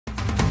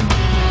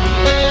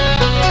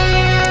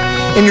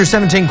In your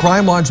 17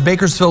 Crime Watch,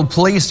 Bakersfield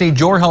police need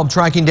your help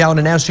tracking down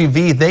an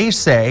SUV they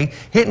say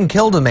hit and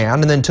killed a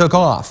man and then took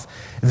off.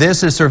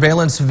 This is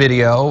surveillance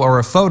video or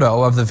a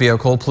photo of the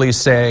vehicle police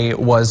say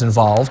was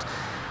involved.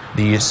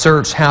 The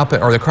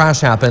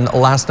crash happened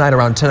last night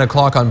around 10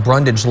 o'clock on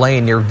Brundage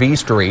Lane near V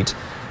Street.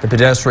 The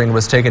pedestrian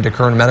was taken to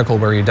Kern Medical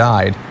where he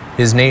died.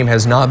 His name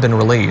has not been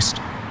released.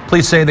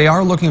 Police say they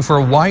are looking for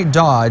a white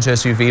Dodge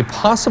SUV,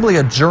 possibly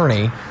a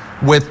Journey,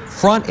 with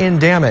front end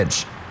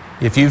damage.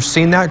 If you've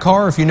seen that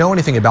car, if you know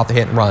anything about the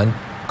hit and run,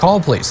 call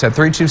police at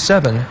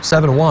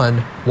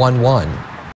 327-7111.